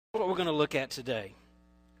what we're going to look at today.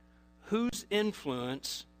 Whose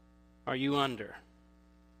influence are you under?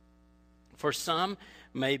 For some,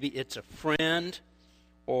 maybe it's a friend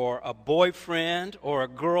or a boyfriend or a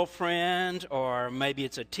girlfriend, or maybe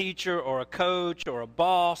it's a teacher or a coach or a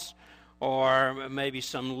boss, or maybe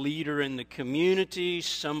some leader in the community,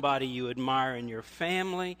 somebody you admire in your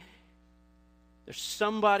family. There's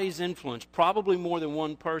somebody's influence, probably more than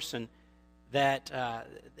one person, that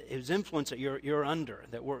whose influence that you're under.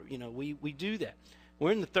 That we do that.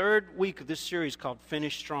 We're in the third week of this series called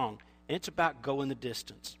Finish Strong, and it's about going the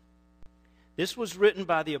distance. This was written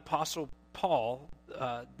by the Apostle Paul.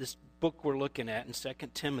 This book we're looking at in 2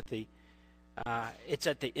 Timothy. It's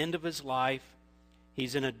at the end of his life.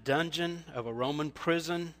 He's in a dungeon of a Roman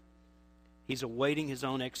prison. He's awaiting his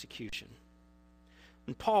own execution.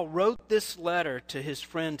 And Paul wrote this letter to his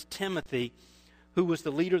friend Timothy, who was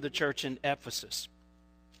the leader of the church in Ephesus.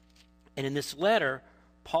 And in this letter,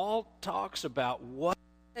 Paul talks about what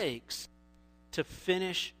it takes to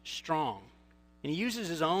finish strong. And he uses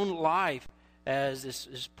his own life as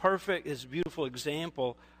this perfect, this beautiful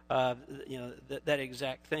example of that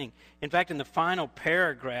exact thing. In fact, in the final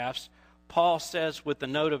paragraphs, Paul says with the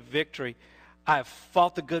note of victory, I have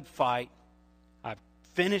fought the good fight, I've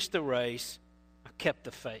finished the race, I've kept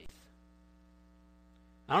the faith.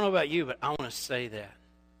 I don't know about you, but I want to say that.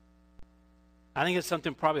 I think it's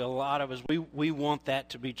something probably a lot of us, we want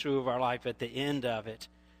that to be true of our life at the end of it.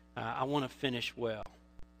 I want to finish well.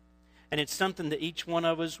 And it's something that each one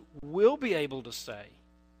of us will be able to say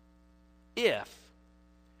if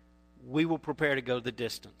we will prepare to go the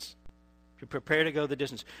distance. To prepare to go the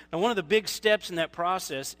distance. Now, one of the big steps in that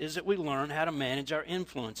process is that we learn how to manage our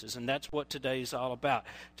influences, and that's what today is all about.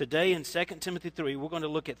 Today in 2 Timothy 3, we're going to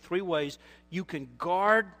look at 3 ways you can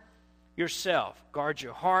guard yourself, guard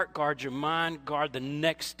your heart, guard your mind, guard the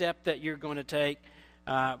next step that you're going to take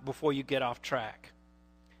before you get off track.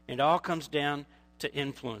 And it all comes down to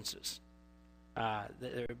influences.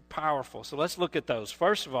 They're powerful. So let's look at those.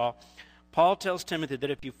 First of all, Paul tells Timothy that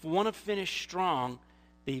if you want to finish strong,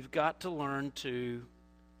 that you've got to learn to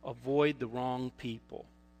avoid the wrong people.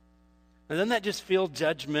 Now, doesn't that just feel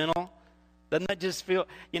judgmental? Doesn't that just feel,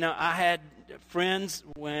 I had friends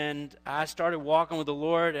when I started walking with the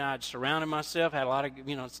Lord, and I'd surrounded myself, had a lot of,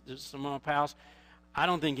 some of my pals. I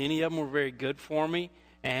don't think any of them were very good for me,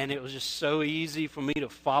 and it was just so easy for me to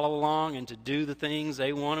follow along and to do the things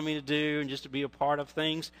they wanted me to do and just to be a part of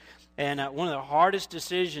things. And one of the hardest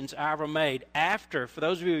decisions I ever made for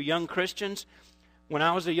those of you who are young Christians, when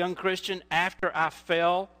I was a young Christian, after I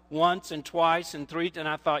fell once and twice and 3, and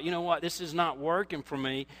I thought, you know what, this is not working for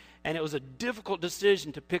me. And it was a difficult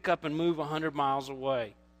decision to pick up and move 100 miles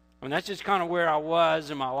away. I mean, that's just kind of where I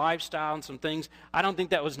was in my lifestyle and some things. I don't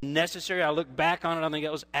think that was necessary. I look back on it, I think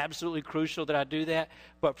that was absolutely crucial that I do that.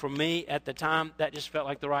 But for me, at the time, that just felt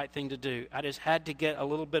like the right thing to do. I just had to get a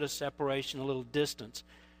little bit of separation, a little distance.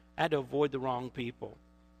 I had to avoid the wrong people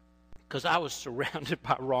because I was surrounded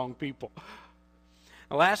by wrong people.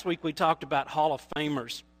 Now, last week we talked about Hall of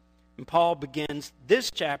Famers. And Paul begins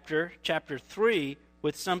this chapter 3,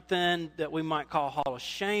 with something that we might call Hall of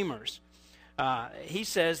Shamers. He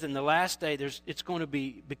says in the last day it's going to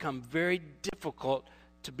become very difficult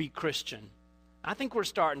to be Christian. I think we're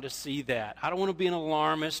starting to see that. I don't want to be an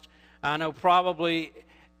alarmist. I know probably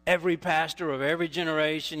every pastor of every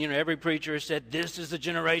generation, every preacher has said, this is the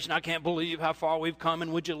generation, I can't believe how far we've come,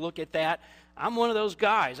 and would you look at that? I'm one of those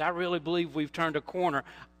guys. I really believe we've turned a corner.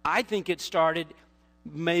 I think it started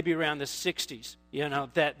maybe around the 60s,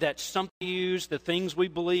 that something we used, the things we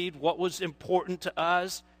believed, what was important to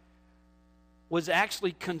us, was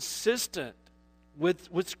actually consistent with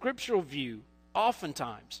scriptural view,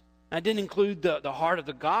 oftentimes. I didn't include the heart of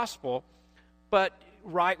the gospel, but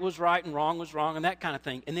right was right and wrong was wrong and that kind of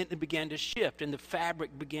thing. And then it began to shift, and the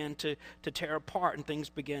fabric began to tear apart, and things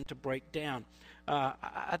began to break down.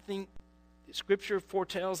 I think Scripture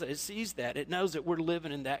foretells that. It sees that. It knows that we're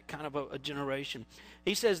living in that kind of a generation.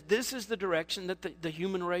 He says this is the direction that the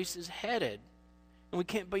human race is headed. And we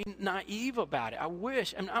can't be naive about it. I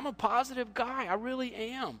wish. I'm a positive guy. I really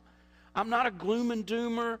am. I'm not a gloom and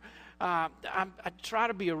doomer. I try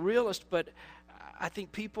to be a realist, but I think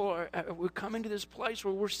we're coming to this place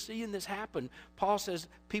where we're seeing this happen. Paul says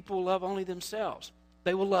people will love only themselves.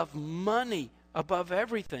 They will love money above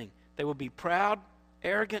everything. They will be proud,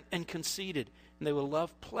 arrogant, and conceited, and they will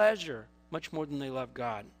love pleasure much more than they love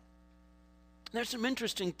God. There's some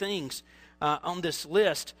interesting things on this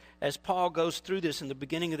list as Paul goes through this in the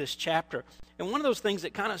beginning of this chapter. And one of those things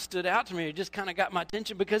that kind of stood out to me, it just kind of got my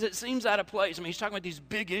attention because it seems out of place. I mean, he's talking about these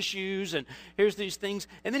big issues, and here's these things.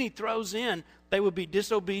 And then he throws in, they would be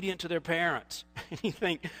disobedient to their parents. And you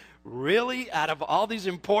think, really? Out of all these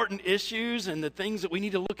important issues and the things that we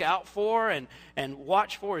need to look out for and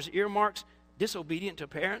watch for as earmarks, disobedient to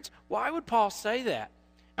parents? Why would Paul say that?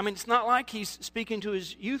 I mean, it's not like he's speaking to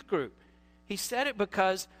his youth group. He said it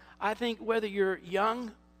because I think whether you're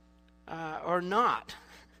young or not,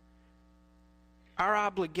 our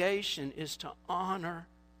obligation is to honor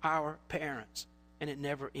our parents, and it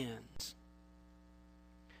never ends.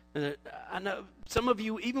 And I know some of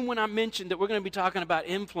you, even when I mentioned that we're going to be talking about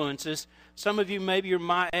influences, some of you, maybe you're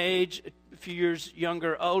my age, a few years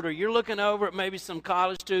younger or older, you're looking over at maybe some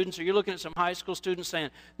college students, or you're looking at some high school students saying,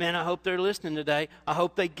 man, I hope they're listening today. I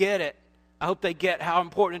hope they get it. I hope they get how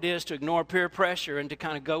important it is to ignore peer pressure and to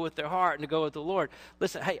kind of go with their heart and to go with the Lord.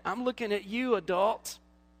 Listen, hey, I'm looking at you, adults.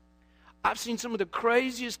 I've seen some of the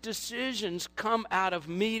craziest decisions come out of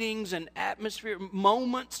meetings and atmosphere,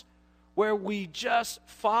 moments where we just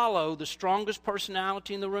follow the strongest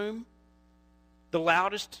personality in the room, the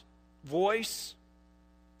loudest voice,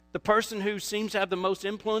 the person who seems to have the most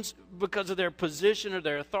influence because of their position or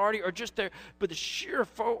their authority or just but the sheer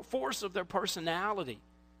force of their personality.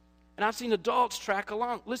 And I've seen adults track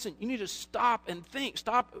along. Listen, you need to stop and think,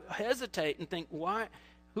 stop, hesitate and think, why?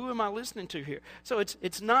 Who am I listening to here? So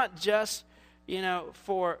it's not just,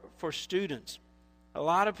 for students. A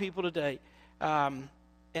lot of people today, and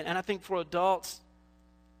I think for adults,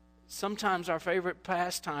 sometimes our favorite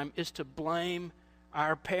pastime is to blame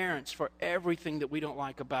our parents for everything that we don't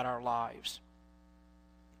like about our lives.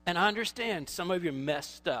 And I understand some of you are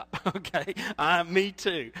messed up, okay? Me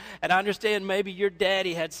too. And I understand maybe your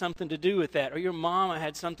daddy had something to do with that, or your mama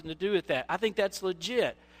had something to do with that. I think that's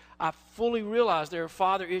legit. I fully realize there are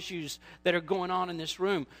father issues that are going on in this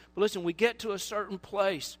room. But listen, we get to a certain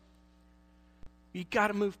place, you got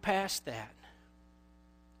to move past that.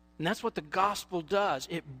 And that's what the gospel does.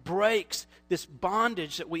 It breaks this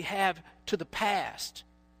bondage that we have to the past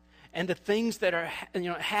and the things that are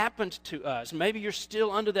happened to us. Maybe you're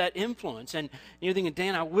still under that influence, and you're thinking,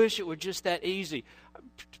 Dan, I wish it were just that easy.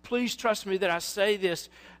 Please trust me that I say this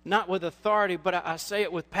not with authority, but I say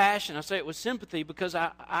it with passion. I say it with sympathy because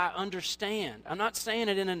I understand. I'm not saying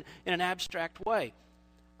it in an abstract way.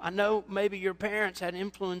 I know maybe your parents had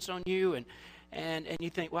influence on you, and you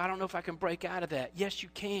think, well, I don't know if I can break out of that. Yes, you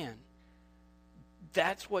can.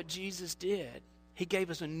 That's what Jesus did. He gave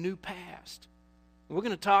us a new past. We're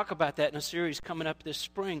going to talk about that in a series coming up this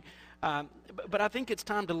spring. But I think it's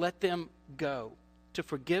time to let them go, to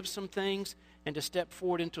forgive some things, and to step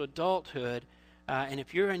forward into adulthood. And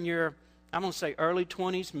if you're in your, I'm going to say early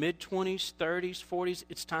 20s, mid-20s, 30s, 40s,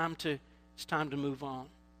 it's time to move on.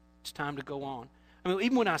 It's time to go on. I mean,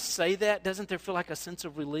 even when I say that, doesn't there feel like a sense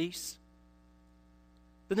of release?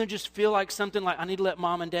 Doesn't there just feel like something like, I need to let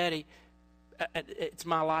mom and daddy, it's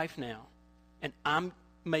my life now. And I'm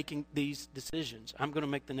making these decisions. I'm going to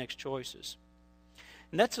make the next choices.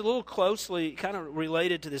 And that's a little closely kind of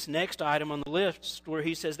related to this next item on the list where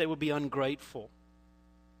he says they would be ungrateful.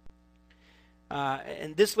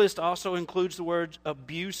 And this list also includes the word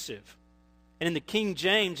abusive. And in the King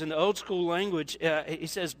James, in the old school language, he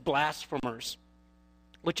says blasphemers,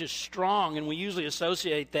 which is strong, and we usually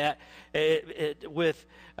associate that with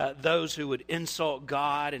those who would insult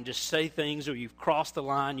God and just say things, or you've crossed the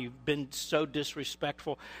line, you've been so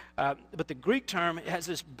disrespectful. But the Greek term has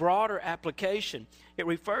this broader application. It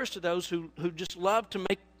refers to those who just love to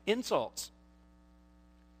make insults,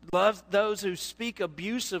 love those who speak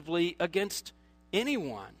abusively against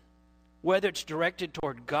anyone, whether it's directed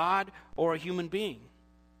toward God or a human being.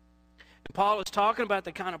 And Paul is talking about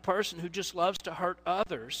the kind of person who just loves to hurt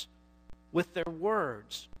others with their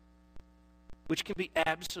words, which can be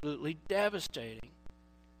absolutely devastating.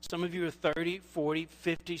 Some of you are 30, 40,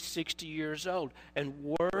 50, 60 years old,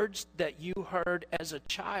 and words that you heard as a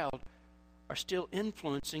child are still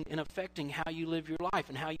influencing and affecting how you live your life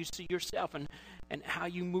and how you see yourself and how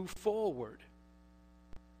you move forward.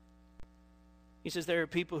 He says there are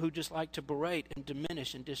people who just like to berate and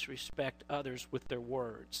diminish and disrespect others with their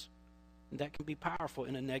words. And that can be powerful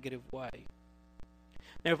in a negative way.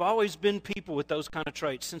 There have always been people with those kind of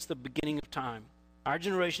traits since the beginning of time. Our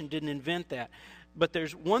generation didn't invent that. But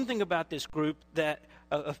there's one thing about this group that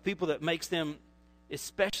of people that makes them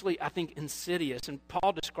especially, I think, insidious. And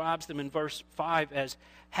Paul describes them in verse 5 as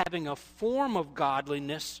having a form of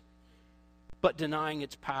godliness but denying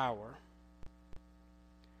its power.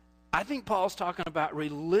 I think Paul's talking about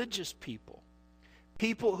religious people.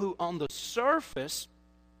 People who on the surface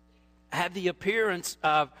have the appearance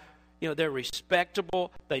of, they're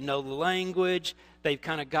respectable, they know the language, they've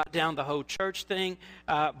kind of got down the whole church thing,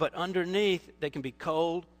 but underneath they can be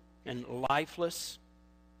cold and lifeless,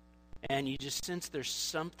 and you just sense there's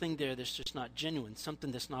something there that's just not genuine,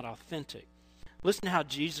 something that's not authentic. Listen to how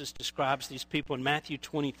Jesus describes these people in Matthew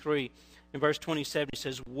 23. In verse 27, he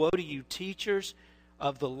says, "Woe to you, teachers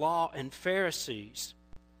of the law and Pharisees,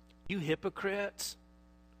 you hypocrites."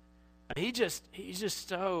 He's just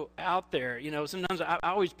so out there. Sometimes I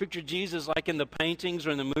always picture Jesus like in the paintings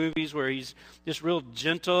or in the movies where he's just real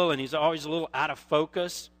gentle and he's always a little out of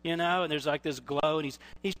focus, and there's like this glow, and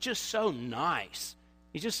he's just so nice.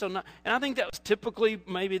 He's just so nice. And I think that was typically,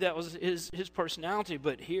 maybe that was his personality,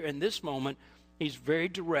 but here in this moment, he's very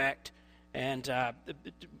direct and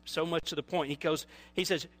so much to the point. He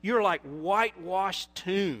says, "You're like whitewashed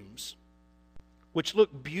tombs, which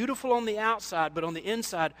look beautiful on the outside, but on the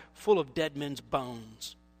inside full of dead men's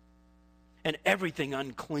bones and everything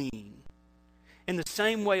unclean. In the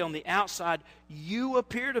same way, on the outside, you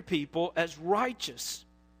appear to people as righteous,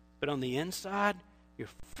 but on the inside, you're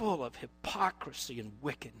full of hypocrisy and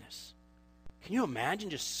wickedness." Can you imagine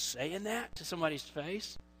just saying that to somebody's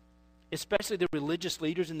face? Especially the religious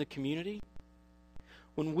leaders in the community.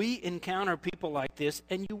 When we encounter people like this,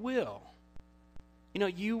 and you will.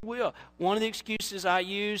 You will. One of the excuses I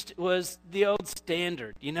used was the old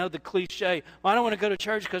standard, the cliche. "Well, I don't want to go to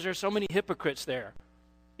church because there's so many hypocrites there."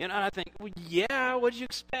 And I think, well, yeah, what did you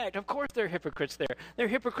expect? Of course there are hypocrites there. There are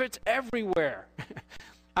hypocrites everywhere.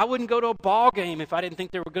 I wouldn't go to a ball game if I didn't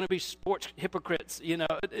think there were going to be sports hypocrites, in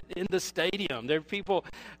the stadium. There are people,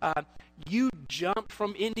 you jumped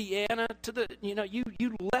from Indiana to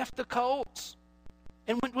you left the Colts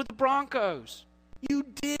and went with the Broncos. You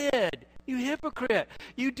did. You hypocrite.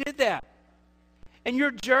 You did that. And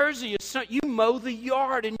your jersey is you mow the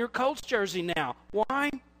yard in your Colts jersey now.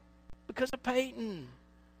 Why? Because of Peyton.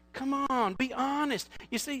 Come on, be honest.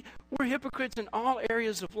 You see, we're hypocrites in all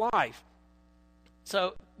areas of life.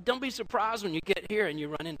 So don't be surprised when you get here and you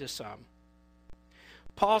run into some.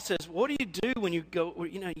 Paul says, what do you do when you go,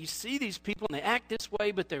 you see these people and they act this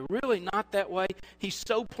way, but they're really not that way? He's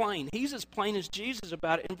so plain. He's as plain as Jesus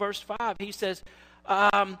about it. In verse 5, he says,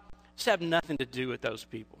 just have nothing to do with those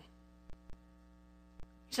people.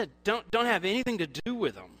 He said, don't have anything to do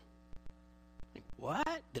with them.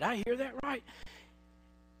 What? Did I hear that right?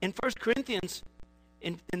 In 1 Corinthians,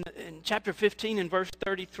 in chapter 15 and verse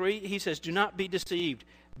 33, he says, "Do not be deceived.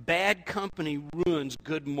 Bad company ruins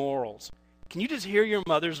good morals." Can you just hear your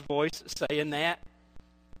mother's voice saying that?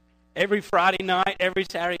 Every Friday night, every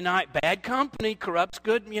Saturday night, bad company corrupts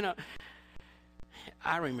good,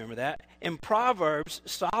 I remember that. In Proverbs,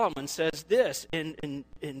 Solomon says this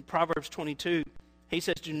in Proverbs 22. He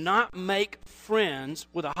says, "Do not make friends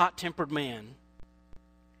with a hot-tempered man.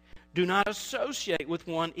 Do not associate with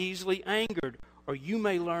one easily angered, or you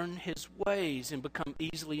may learn his ways and become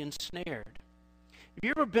easily ensnared." Have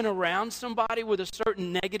you ever been around somebody with a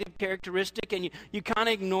certain negative characteristic and you kind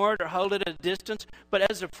of ignore it or hold it at a distance, but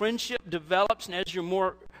as the friendship develops and as you're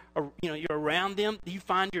more, you're around them, you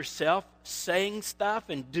find yourself saying stuff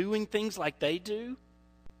and doing things like they do?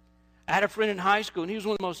 I had a friend in high school, and he was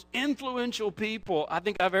one of the most influential people I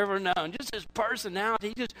think I've ever known. Just his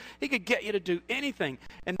personality, he could get you to do anything.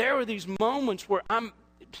 And there were these moments where I'm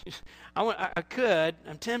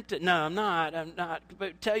tempted. No, I'm not.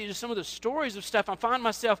 But tell you just some of the stories of stuff. I find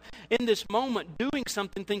myself in this moment doing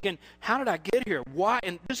something thinking, how did I get here? Why?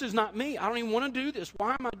 And this is not me. I don't even want to do this.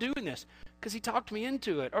 Why am I doing this? Because he talked me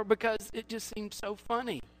into it, or because it just seemed so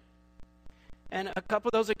funny. And a couple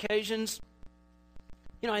of those occasions,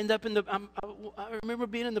 I end up I remember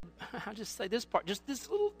being in I'll just say this part, just this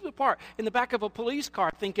little part, in the back of a police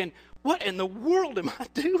car thinking, what in the world am I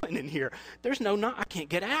doing in here? I can't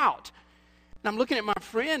get out. And I'm looking at my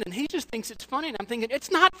friend, and he just thinks it's funny, and I'm thinking,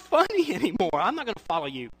 it's not funny anymore. I'm not going to follow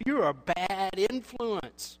you. You're a bad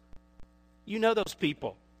influence. You know those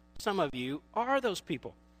people. Some of you are those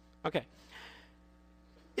people. Okay.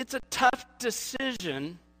 It's a tough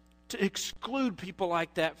decision to exclude people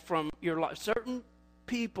like that from your life. Certain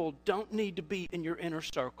people don't need to be in your inner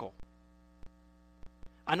circle.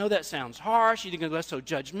 I know that sounds harsh. You think that's so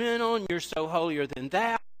judgmental and you're so holier than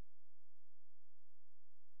that.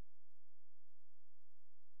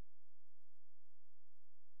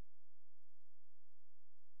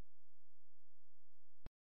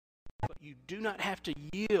 But you do not have to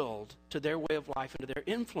yield to their way of life and to their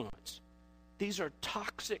influence. These are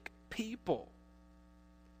toxic people.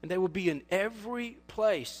 And they will be in every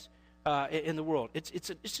place in the world. It's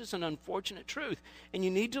just an unfortunate truth. And you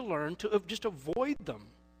need to learn to just avoid them.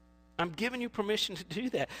 I'm giving you permission to do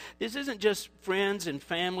that. This isn't just friends and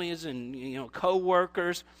families and,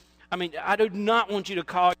 co-workers. I mean, I do not want you to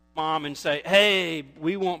call your mom and say, hey,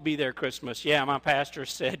 we won't be there Christmas. Yeah, my pastor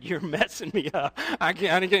said you're messing me up. I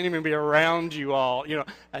can't even be around you all.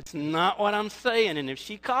 That's not what I'm saying. And if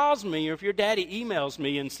she calls me or if your daddy emails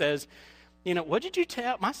me and says, what did you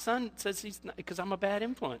tell? My son says he's not, because I'm a bad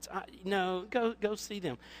influence. No, go see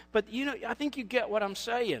them. But, I think you get what I'm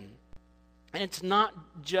saying. And it's not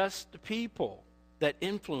just the people that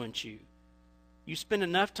influence you. You spend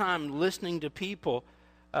enough time listening to people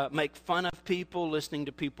make fun of people, listening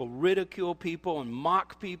to people ridicule people and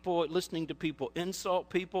mock people, listening to people insult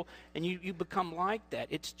people, and you become like that.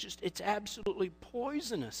 It's absolutely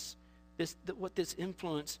poisonous, what this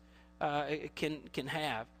influence can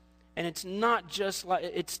have. And it's not just like,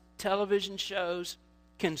 it's television shows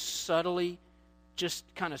can subtly just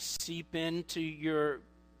kind of seep into your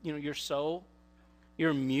soul,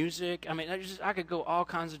 your music. I mean, I could go all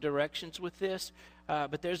kinds of directions with this,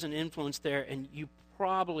 but there's an influence there, and you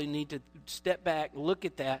probably need to step back, look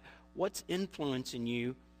at that, what's influencing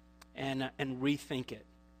you, and rethink it,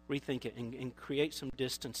 and create some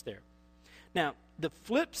distance there. Now, the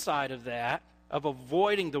flip side of that, of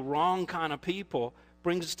avoiding the wrong kind of people,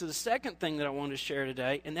 brings us to the second thing that I want to share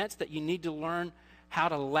today, and that's that you need to learn how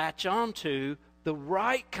to latch on to the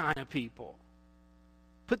right kind of people.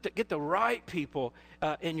 Get the right people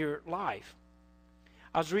in your life.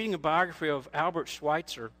 I was reading a biography of Albert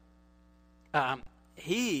Schweitzer.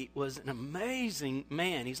 He was an amazing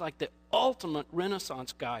man. He's like the ultimate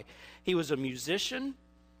Renaissance guy. He was a musician,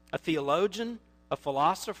 a theologian, a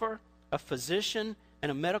philosopher, a physician, and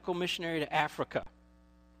a medical missionary to Africa.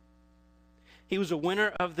 He was a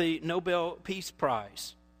winner of the Nobel Peace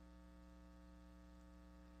Prize,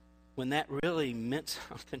 when that really meant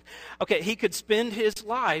something. Okay, he could spend his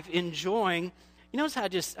life enjoying. You notice how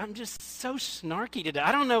I'm just so snarky today.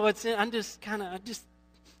 I don't know what's in. I'm just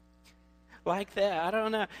like that. I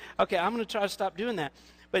don't know. Okay, I'm going to try to stop doing that.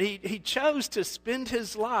 But he chose to spend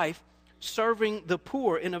his life serving the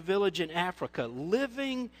poor in a village in Africa,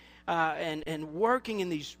 living and working in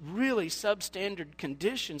these really substandard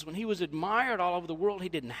conditions. When he was admired all over the world, he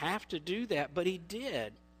didn't have to do that, but he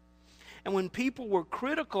did. And when people were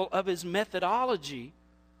critical of his methodology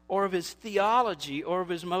or of his theology or of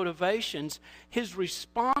his motivations, his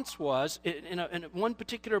response was, in one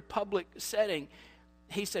particular public setting,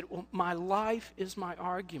 he said, well, my life is my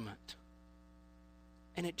argument.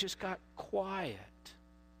 And it just got quiet.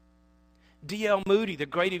 D.L. Moody, the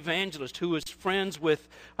great evangelist who was friends with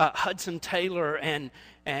Hudson Taylor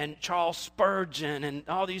and Charles Spurgeon and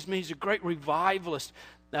all these men, he's a great revivalist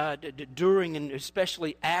during and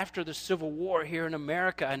especially after the Civil War here in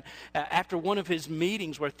America. And after one of his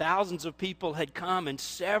meetings where thousands of people had come and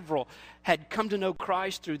several had come to know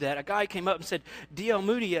Christ through that, a guy came up and said, D.L.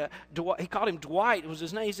 Moody, he called him Dwight, was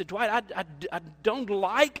his name. He said, Dwight, I don't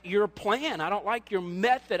like your plan. I don't like your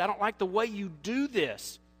method. I don't like the way you do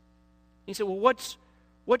this. He said, well,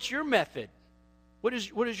 what's your method? What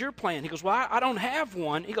is your plan? He goes, well, I don't have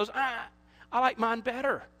one. He goes, I like mine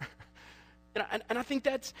better. And I think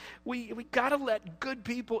that's, we got to let good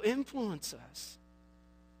people influence us,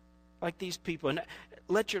 like these people, and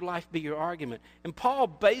let your life be your argument. And Paul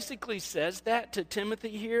basically says that to Timothy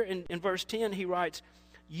here in verse 10. He writes,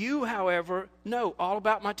 you, however, know all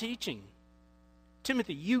about my teaching.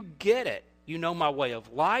 Timothy, you get it. You know my way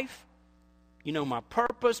of life. You know my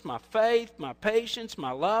purpose, my faith, my patience,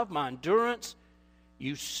 my love, my endurance.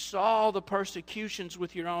 You saw the persecutions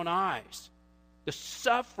with your own eyes, the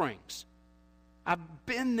sufferings. I've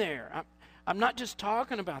been there. I'm not just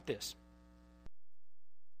talking about this.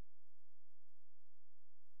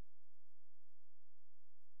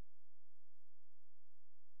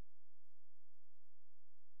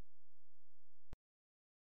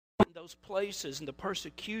 In those places and the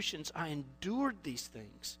persecutions, I endured these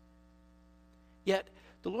things. Yet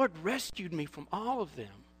the Lord rescued me from all of them.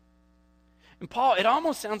 And Paul, it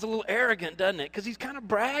almost sounds a little arrogant, doesn't it? Because he's kind of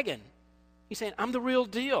bragging. He's saying, I'm the real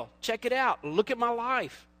deal. Check it out. Look at my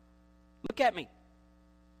life. Look at me.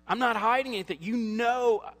 I'm not hiding anything. You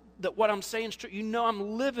know that what I'm saying is true. You know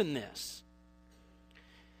I'm living this.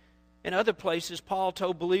 In other places, Paul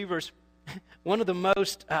told believers, one of the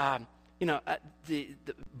most, the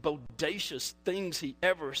bodacious things he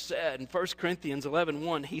ever said, in 1 Corinthians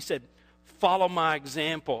 11:1, he said, follow my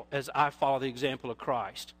example as I follow the example of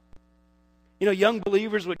Christ. You know, young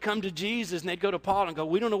believers would come to Jesus and they'd go to Paul and go,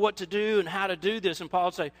 we don't know what to do and how to do this. And Paul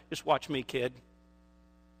would say, just watch me, kid.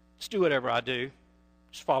 Just do whatever I do.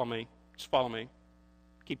 Just follow me. Just follow me.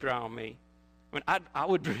 Keep your eye on me. I mean, I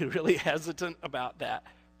would be really hesitant about that.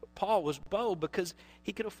 Paul was bold because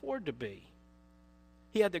he could afford to be.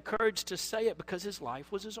 He had the courage to say it because his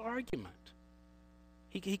life was his argument.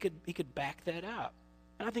 He could back that up.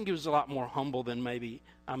 And I think he was a lot more humble than maybe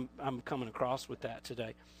I'm coming across with that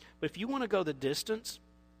today. But if you want to go the distance,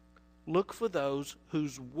 look for those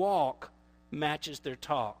whose walk matches their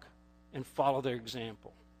talk and follow their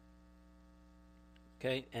example.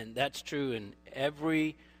 Okay? And that's true in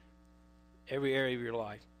every area of your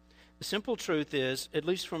life. The simple truth is, at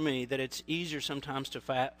least for me, that it's easier sometimes to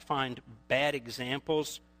find bad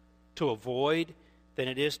examples to avoid than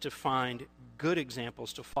it is to find good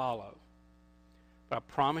examples to follow. But I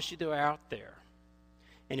promise you they're out there.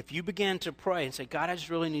 And if you begin to pray and say, God, I just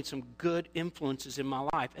really need some good influences in my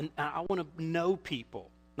life, and I want to know people,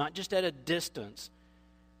 not just at a distance,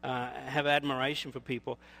 have admiration for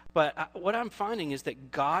people, but what I'm finding is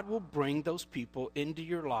that God will bring those people into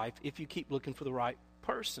your life if you keep looking for the right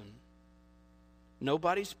person.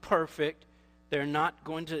 Nobody's perfect. They're not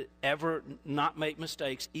going to ever not make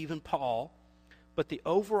mistakes, even Paul. But the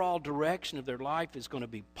overall direction of their life is going to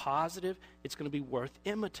be positive. It's going to be worth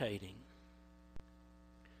imitating.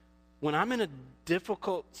 When I'm in a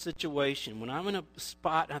difficult situation, when I'm in a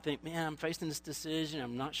spot and I think, man, I'm facing this decision,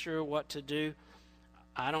 I'm not sure what to do,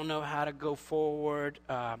 I don't know how to go forward,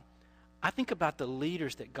 I think about the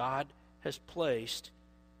leaders that God has placed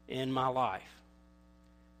in my life.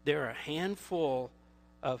 There are a handful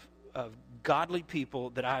of godly people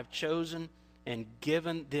that I've chosen and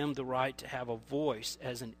given them the right to have a voice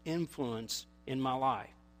as an influence in my life.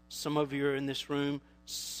 Some of you are in this room,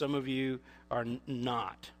 some of you are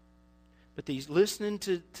not. But listening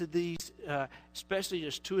to these, especially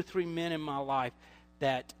just 2 or 3 men in my life,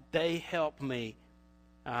 that they help me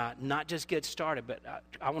not just get started, but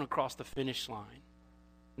I want to cross the finish line.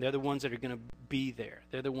 They're the ones that are going to be there.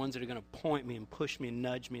 They're the ones that are going to point me and push me and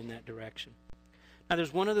nudge me in that direction. Now,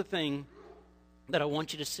 there's one other thing that I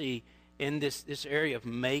want you to see in this area of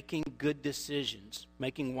making good decisions,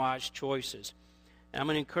 making wise choices. And I'm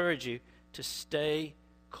going to encourage you to stay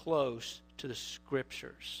close to the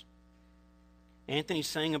Scriptures. Anthony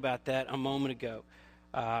sang about that a moment ago.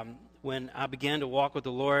 When I began to walk with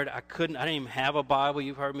the Lord, I didn't even have a Bible.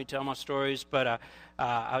 You've heard me tell my stories, but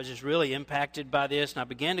I was just really impacted by this, and I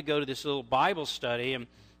began to go to this little Bible study, and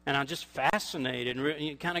I'm just fascinated, and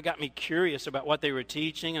it kind of got me curious about what they were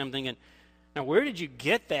teaching, and I'm thinking, now where did you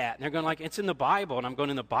get that? And they're going like, it's in the Bible, and I'm going,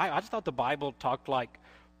 in the Bible? I just thought the Bible talked like,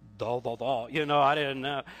 I didn't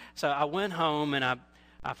know. So I went home, and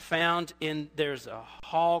I found there's a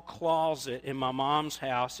hall closet in my mom's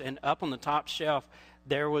house, and up on the top shelf,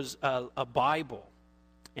 there was a Bible.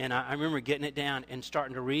 And I remember getting it down and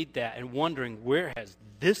starting to read that and wondering, where has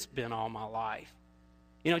this been all my life?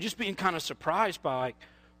 Just being kind of surprised by, like,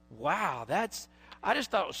 wow, I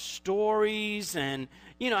just thought it was stories, and,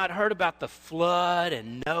 I'd heard about the flood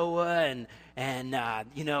and Noah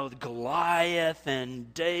and Goliath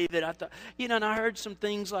and David. I thought, and I heard some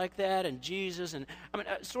things like that, and Jesus, and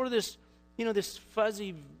sort of this, this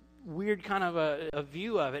fuzzy, weird kind of a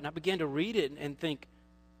view of it. And I began to read it and think,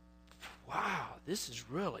 wow, this is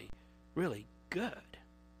really, really good.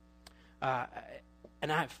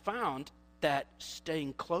 And I have found that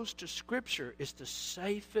staying close to Scripture is the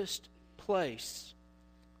safest place.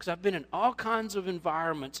 Because I've been in all kinds of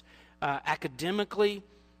environments, academically,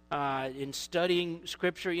 in studying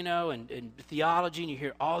Scripture, and theology, and you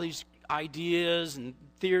hear all these ideas and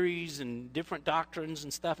theories and different doctrines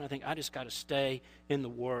and stuff, and I think, I just got to stay in the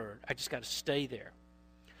Word. I just got to stay there.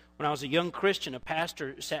 When I was a young Christian, a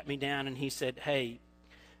pastor sat me down and he said, hey,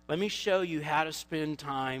 let me show you how to spend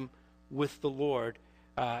time with the Lord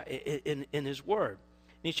in His Word.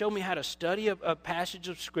 And he showed me how to study a passage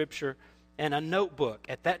of Scripture and a notebook.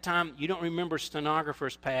 At that time, you don't remember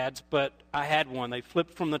stenographer's pads, but I had one. They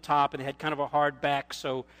flipped from the top and it had kind of a hard back,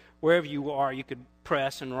 so wherever you are, you could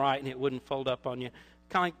press and write and it wouldn't fold up on you.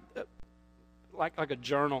 Kind of like a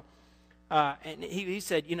journal. And he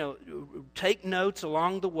said, take notes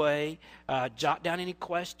along the way, jot down any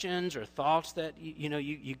questions or thoughts that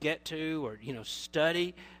you get to, or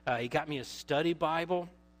study. He got me a study Bible.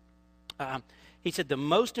 He said the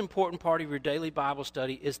most important part of your daily Bible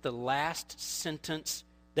study is the last sentence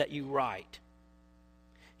that you write.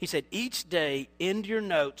 He said each day end your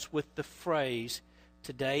notes with the phrase,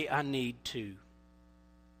 today I need to.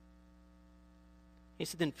 He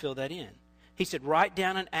said then fill that in. He said, write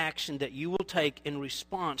down an action that you will take in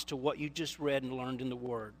response to what you just read and learned in the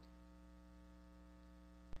Word.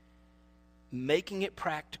 Making it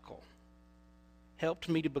practical helped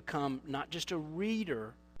me to become not just a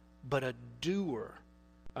reader, but a doer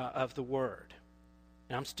of the Word.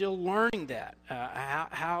 And I'm still learning that,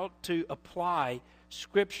 how to apply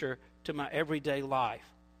Scripture to my everyday life.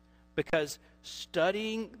 Because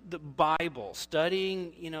studying the Bible,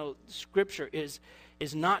 studying, Scripture is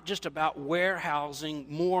not just about warehousing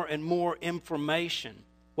more and more information.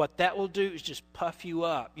 What that will do is just puff you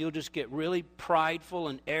up. You'll just get really prideful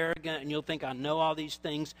and arrogant, and you'll think, I know all these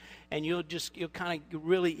things, and you'll kind of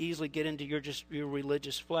really easily get into your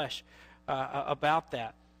religious flesh about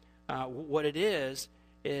that. What it is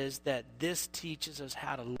that this teaches us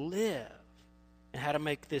how to live and how to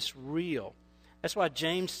make this real. That's why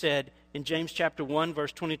James said in James chapter 1,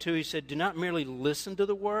 verse 22, he said, do not merely listen to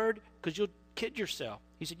the word, because you'll kid yourself.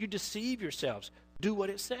 He said, you deceive yourselves. Do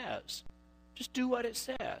what it says. Just do what it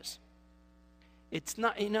says. It's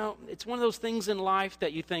not, it's one of those things in life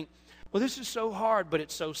that you think, well, this is so hard, but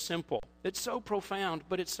it's so simple. It's so profound,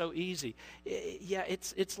 but it's so easy. Yeah,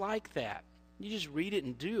 it's like that. You just read it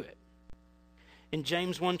and do it. In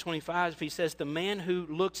James 1:25, he says, the man who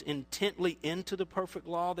looks intently into the perfect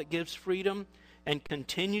law that gives freedom and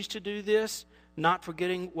continues to do this, not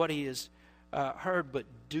forgetting what he has heard, but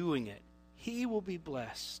doing it, he will be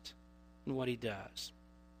blessed in what he does.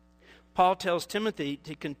 Paul tells Timothy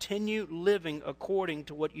to continue living according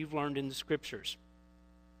to what you've learned in the Scriptures.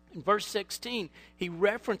 In verse 16, he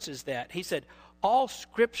references that. He said, all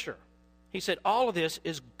Scripture, he said, all of this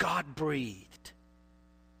is God-breathed.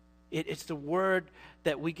 It's the word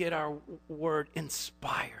that we get our word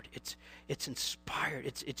inspired. It's inspired.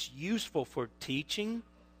 It's useful for teaching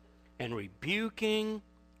and rebuking,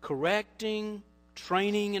 correcting,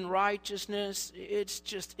 training in righteousness. It's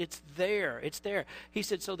there. It's there. He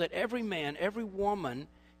said, so that every man, every woman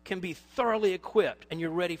can be thoroughly equipped and you're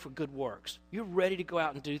ready for good works. You're ready to go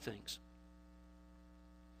out and do things.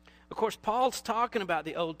 Of course, Paul's talking about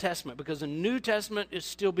the Old Testament because the New Testament is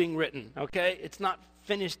still being written, okay? It's not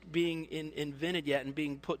finished being invented yet and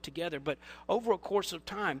being put together, but over a course of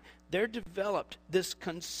time, there developed this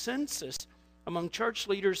consensus among church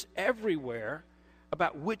leaders everywhere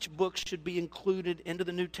about which books should be included into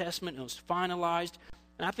the New Testament. It was finalized.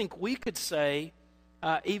 And I think we could say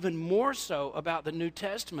even more so about the New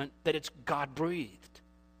Testament that it's God-breathed,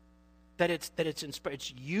 that it's inspired,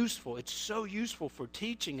 it's useful. It's so useful for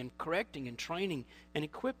teaching and correcting and training and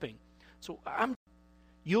equipping. So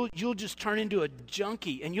you'll just turn into a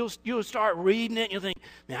junkie, and you'll start reading it, and you'll think,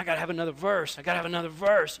 man, I got to have another verse.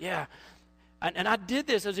 Yeah. And I did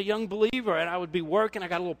this as a young believer, and I would be working. I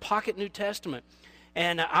got a little pocket New Testament.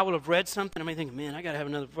 And I would have read something. I may think, man, I got to have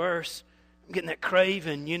another verse. I'm getting that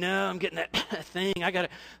craving, I'm getting that thing. So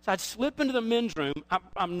I'd slip into the men's room.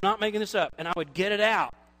 I'm not making this up. And I would get it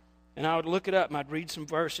out. And I would look it up, and I'd read some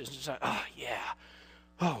verses. And it's like, oh, yeah.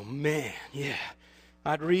 Oh, man, yeah.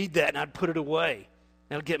 I'd read that, and I'd put it away.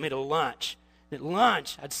 That'll get me to lunch. And at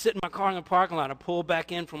lunch, I'd sit in my car in the parking lot. I'd pull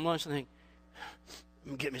back in from lunch and think,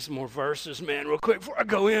 get me some more verses, man, real quick. Before I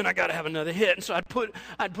go in, I got to have another hit. And so I'd put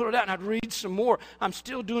it out, and I'd read some more. I'm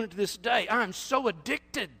still doing it to this day. I'm so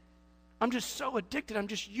addicted. I'm just so addicted. I'm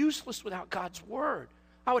just useless without God's Word.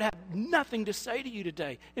 I would have nothing to say to you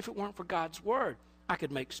today if it weren't for God's Word. I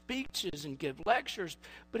could make speeches and give lectures,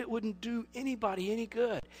 but it wouldn't do anybody any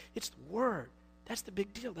good. It's the Word. That's the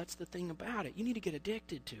big deal. That's the thing about it. You need to get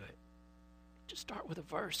addicted to it. Just start with a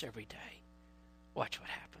verse every day. Watch what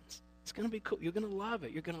happens. It's going to be cool. You're going to love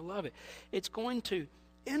it. You're going to love it. It's going to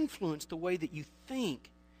influence the way that you think,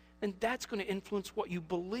 and that's going to influence what you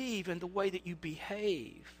believe and the way that you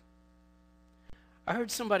behave. I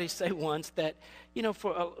heard somebody say once that,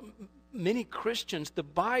 for many Christians, the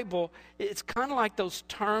Bible, it's kind of like those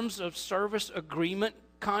terms of service agreement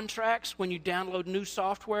contracts when you download new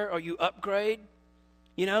software or you upgrade.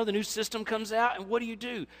 The new system comes out, and what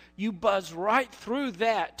do? You buzz right through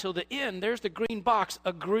that till the end. There's the green box,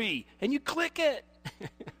 agree, and you click it.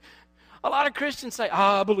 A lot of Christians say,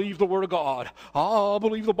 I believe the Word of God. I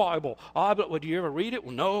believe the Bible. Well, do you ever read it?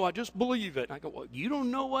 Well, no, I just believe it. And I go, well, you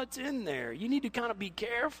don't know what's in there. You need to kind of be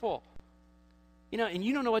careful. And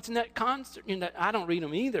you don't know what's in that concert. I don't read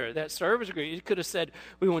them either. That service agreement, it could have said,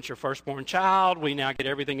 we want your firstborn child. We now get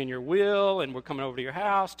everything in your will, and we're coming over to your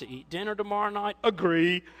house to eat dinner tomorrow night.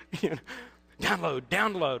 Agree.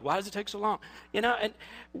 Download. Why does it take so long? And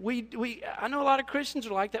I know a lot of Christians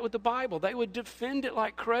are like that with the Bible. They would defend it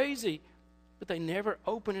like crazy, but they never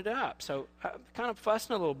open it up. So I'm kind of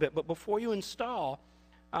fussing a little bit. But before you install,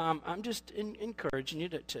 I'm just encouraging you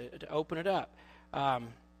to open it up.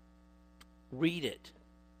 Read it.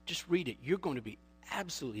 Just read it. You're going to be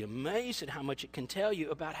absolutely amazed at how much it can tell you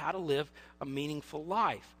about how to live a meaningful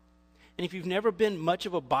life. And if you've never been much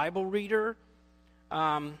of a Bible reader,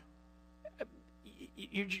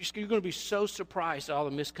 you're going to be so surprised at all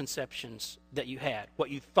the misconceptions that you had. What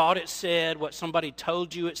you thought it said, what somebody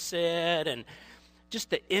told you it said, and just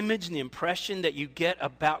the image and the impression that you get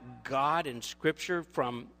about God in Scripture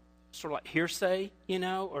from sort of like hearsay,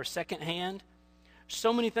 or secondhand.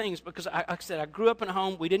 So many things, because like I said, I grew up in a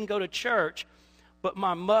home, we didn't go to church, but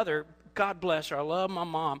my mother, God bless her, I love my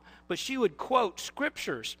mom, but she would quote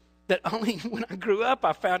scriptures that only when I grew up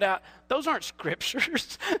I found out those aren't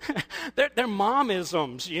scriptures. they're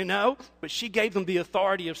momisms, but she gave them the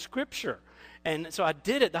authority of Scripture. And so I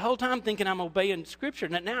did it the whole time thinking I'm obeying Scripture.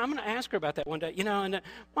 Now I'm going to ask her about that one day, and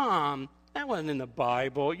Mom, that wasn't in the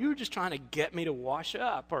Bible. You were just trying to get me to wash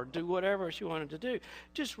up or do whatever she wanted to do.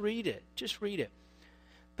 Just read it. Just read it.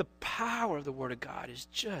 The power of the Word of God is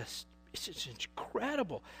it's just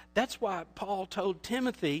incredible. That's why Paul told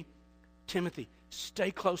Timothy,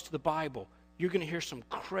 stay close to the Bible. You're going to hear some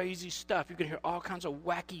crazy stuff. You're going to hear all kinds of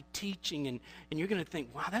wacky teaching, and you're going to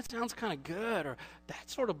think, wow, that sounds kind of good, or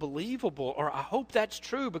that's sort of believable, or I hope that's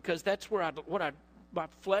true because that's where my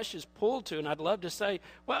flesh is pulled to, and I'd love to say,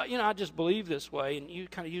 well, I just believe this way, and you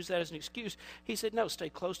kind of use that as an excuse. He said, no, stay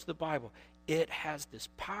close to the Bible. It has this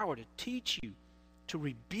power to teach you, to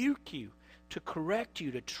rebuke you, to correct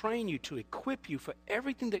you, to train you, to equip you for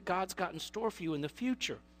everything that God's got in store for you in the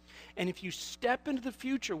future. And if you step into the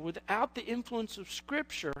future without the influence of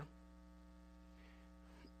Scripture,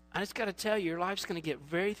 I just got to tell you, your life's going to get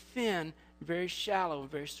very thin, very shallow,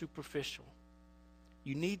 and very superficial.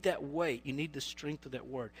 You need that weight. You need the strength of that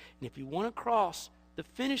Word. And if you want to cross the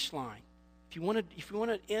finish line, if you want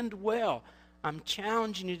to end well, I'm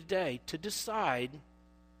challenging you today to decide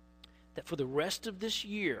that for the rest of this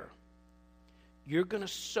year, you're going to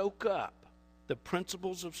soak up the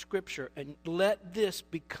principles of Scripture and let this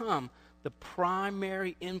become the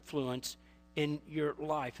primary influence in your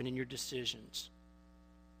life and in your decisions.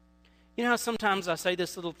 You know how sometimes I say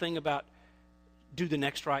this little thing about do the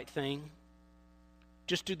next right thing?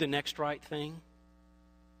 Just do the next right thing.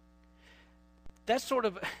 That's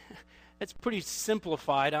that's pretty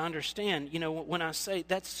simplified, I understand. When I say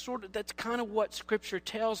that's kind of what Scripture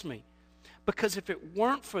tells me. Because if it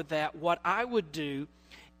weren't for that, what I would do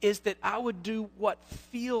is that I would do what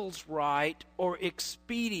feels right or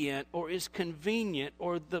expedient or is convenient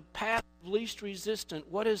or the path of least resistant.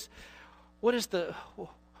 What's the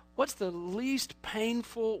least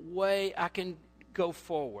painful way I can go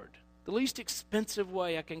forward? The least expensive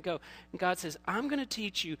way I can go. And God says, I'm going to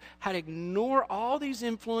teach you how to ignore all these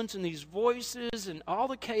influences and these voices and all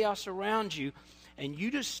the chaos around you, and you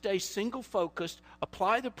just stay single-focused,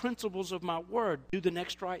 apply the principles of my Word, do the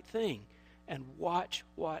next right thing, and watch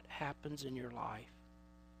what happens in your life.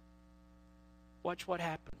 Watch what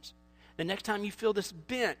happens. The next time you feel this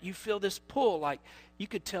bent, you feel this pull, like you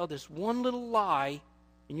could tell this one little lie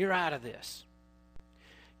and you're out of this.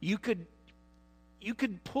 You could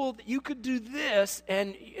do this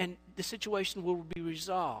and the situation will be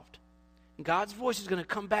resolved. And God's voice is going to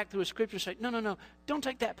come back through a Scripture and say, no, don't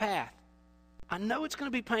take that path. I know it's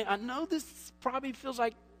going to be pain. I know this probably feels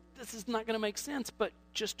like this is not going to make sense, but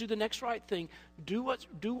just do the next right thing. Do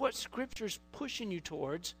what Scripture's pushing you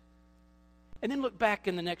towards, and then look back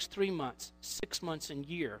in the next 3 months, 6 months, and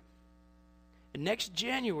year. And next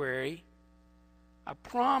January, I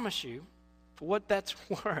promise you, for what that's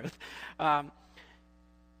worth, you're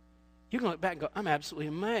going to look back and go, I'm absolutely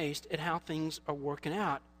amazed at how things are working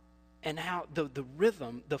out and how the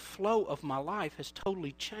rhythm, the flow of my life has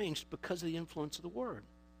totally changed because of the influence of the Word.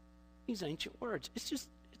 These ancient words. It's just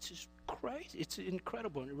crazy. It's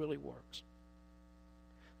incredible, and it really works.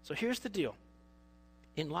 So here's the deal.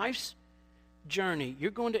 In life's journey, you're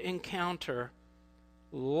going to encounter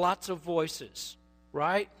lots of voices,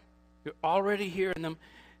 right? You're already hearing them.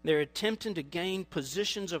 They're attempting to gain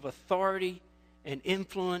positions of authority and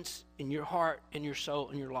influence in your heart and your soul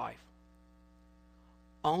and your life.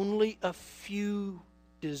 Only a few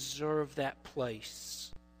deserve that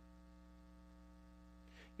place.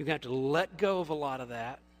 You're going to have to let go of a lot of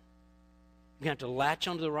that. You're going to have to latch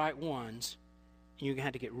onto the right ones, and you're going to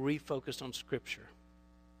have to get refocused on Scripture.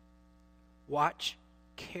 Watch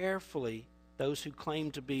carefully those who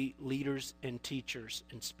claim to be leaders and teachers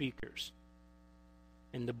and speakers,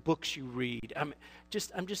 and the books you read. I'm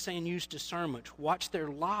just saying use discernment. Watch their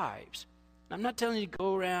lives. I'm not telling you to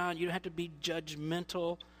go around. You don't have to be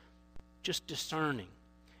judgmental, just discerning.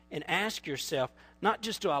 And ask yourself, not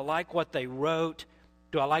just do I like what they wrote,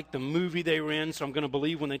 do I like the movie they were in, so I'm going to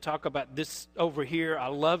believe when they talk about this over here. I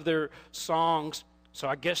love their songs, so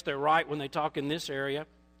I guess they're right when they talk in this area.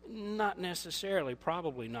 Not necessarily,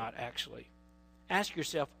 probably not actually. Ask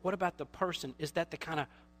yourself, what about the person? Is that the kind of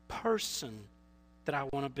person that I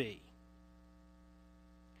want to be?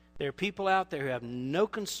 There are people out there who have no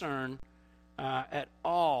concern at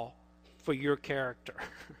all for your character.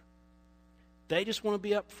 They just want to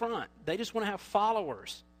be up front. They just want to have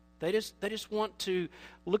followers. They just want to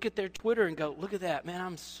look at their Twitter and go, look at that, man,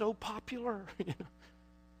 I'm so popular.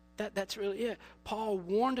 That's really it. Paul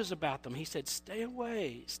warned us about them. He said, stay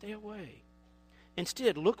away, stay away.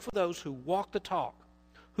 Instead, look for those who walk the talk,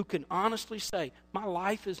 who can honestly say, my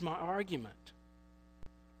life is my argument.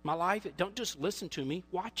 My life, don't just listen to me,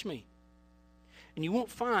 watch me. And you won't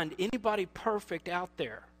find anybody perfect out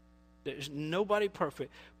there. There's nobody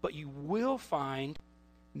perfect. But you will find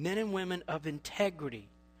men and women of integrity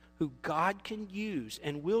who God can use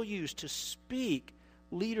and will use to speak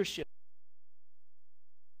leadership.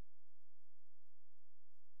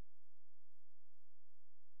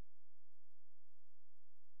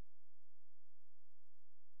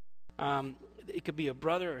 It could be a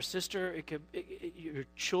brother or a sister. It could your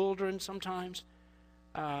children sometimes.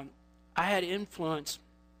 I had influence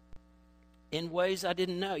in ways I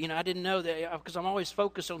didn't know. I didn't know that because I'm always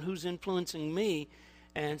focused on who's influencing me,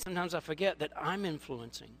 and sometimes I forget that I'm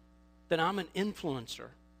influencing, that I'm an influencer.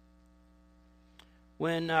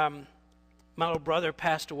 When my little brother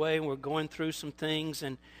passed away, and we're going through some things,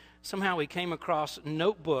 and somehow we came across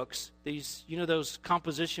notebooks, these, those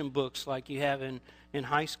composition books like you have in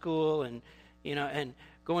high school, and and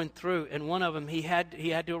going through, and one of them he had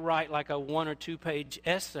to write like a 1 or 2 page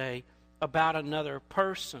essay about another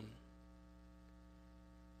person.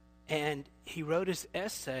 And he wrote his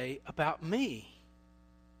essay about me.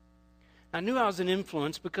 I knew I was an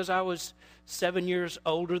influence because I was 7 years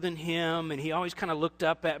older than him, and he always kind of looked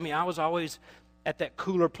up at me. I was always at that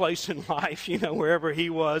cooler place in life, wherever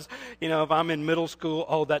he was. If I'm in middle school,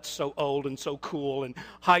 oh, that's so old and so cool, and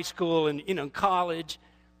high school and, college.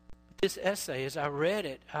 This essay, as I read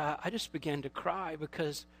it, I just began to cry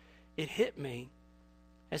because it hit me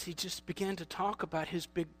as he just began to talk about his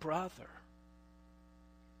big brother,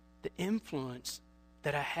 the influence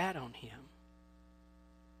that I had on him.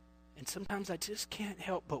 And sometimes I just can't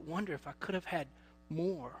help but wonder if I could have had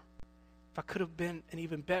more, if I could have been an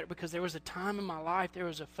even better, because there was a time in my life, there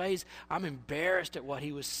was a phase, I'm embarrassed at what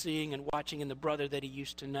he was seeing and watching in the brother that he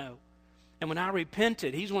used to know. And when I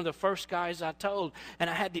repented, he's one of the first guys I told. And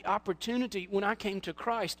I had the opportunity, when I came to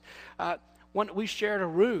Christ, we shared a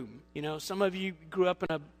room. Some of you grew up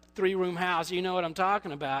in a 3-room house. You know what I'm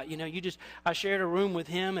talking about. I shared a room with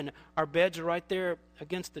him, and our beds are right there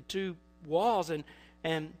against the 2 walls.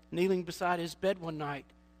 And kneeling beside his bed one night,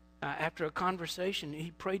 after a conversation, he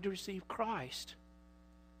prayed to receive Christ.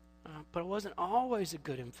 But I wasn't always a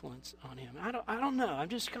good influence on him. I don't know. I'm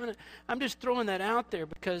just throwing that out there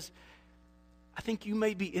because I think you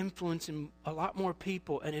may be influencing a lot more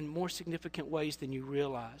people and in more significant ways than you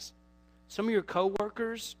realize. Some of your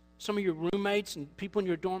coworkers, some of your roommates and people in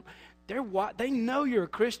your dorm, they know you're a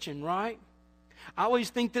Christian, right? I always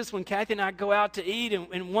think this when Kathy and I go out to eat,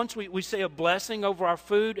 and once we say a blessing over our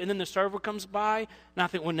food, and then the server comes by, and I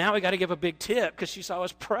think, well, now we got to give a big tip because she saw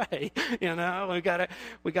us pray.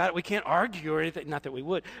 We can't argue or anything. Not that we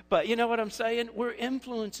would, but you know what I'm saying? We're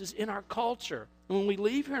influences in our culture. And when we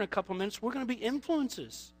leave here in a couple minutes, we're going to be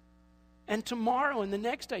influences. And tomorrow and the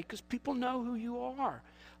next day, because people know who you are.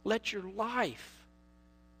 Let your life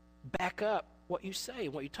back up what you say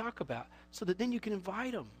and what you talk about, so that then you can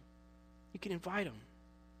invite them. You can invite them.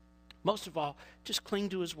 Most of all, just cling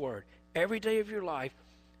to his word. Every day of your life,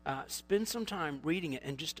 spend some time reading it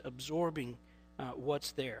and just absorbing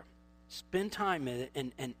what's there. Spend time in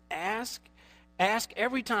it and ask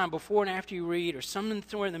every time before and after you read, or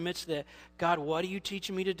somewhere in the midst of that, God, what are you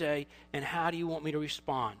teaching me today, and how do you want me to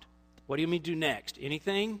respond? What do you want me to do next?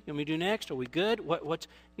 Anything you want me to do next? Are we good? What's?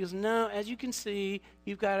 He goes, no, as you can see,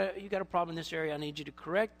 you've got a problem in this area. I need you to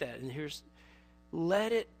correct that. And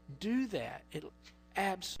let it do that. It'll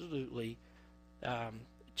absolutely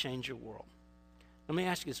change your world. Let me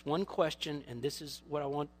ask you this one question, and this is what I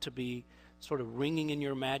want to be sort of ringing in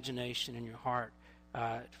your imagination and your heart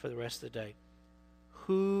for the rest of the day.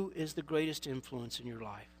 Who is the greatest influence in your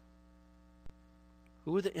life?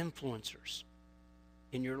 Who are the influencers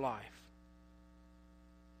in your life?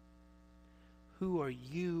 Who are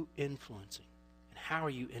you influencing? And how are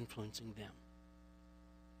you influencing them?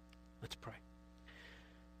 Let's pray.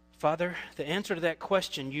 Father, the answer to that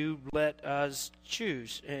question, you let us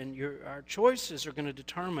choose. And our choices are going to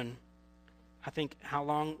determine, I think, how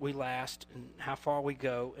long we last and how far we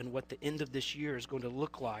go and what the end of this year is going to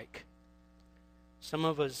look like. Some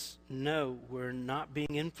of us know we're not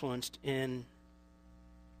being influenced in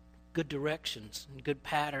good directions and good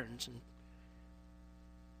patterns. And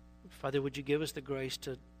Father, would you give us the grace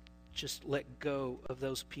to just let go of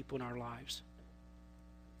those people in our lives?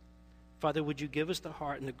 Father, would you give us the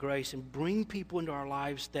heart and the grace and bring people into our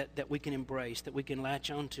lives that we can embrace, that we can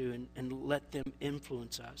latch onto and let them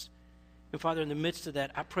influence us. And Father, in the midst of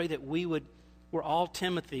that, I pray that we're all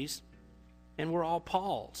Timothys and we're all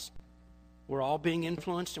Pauls. We're all being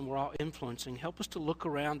influenced and we're all influencing. Help us to look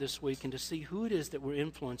around this week and to see who it is that we're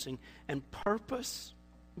influencing and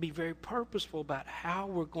be very purposeful about how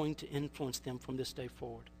we're going to influence them from this day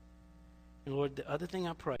forward. And Lord, the other thing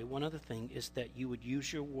I pray, one other thing, is that you would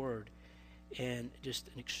use your word in just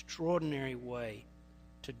an extraordinary way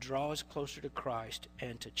to draw us closer to Christ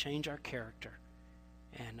and to change our character.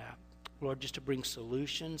 And Lord, just to bring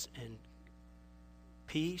solutions and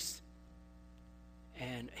peace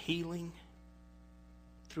and healing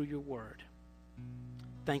through your word.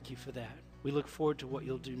 Thank you for that. We look forward to what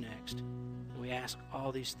you'll do next. And we ask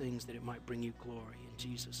all these things that it might bring you glory. In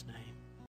Jesus' name.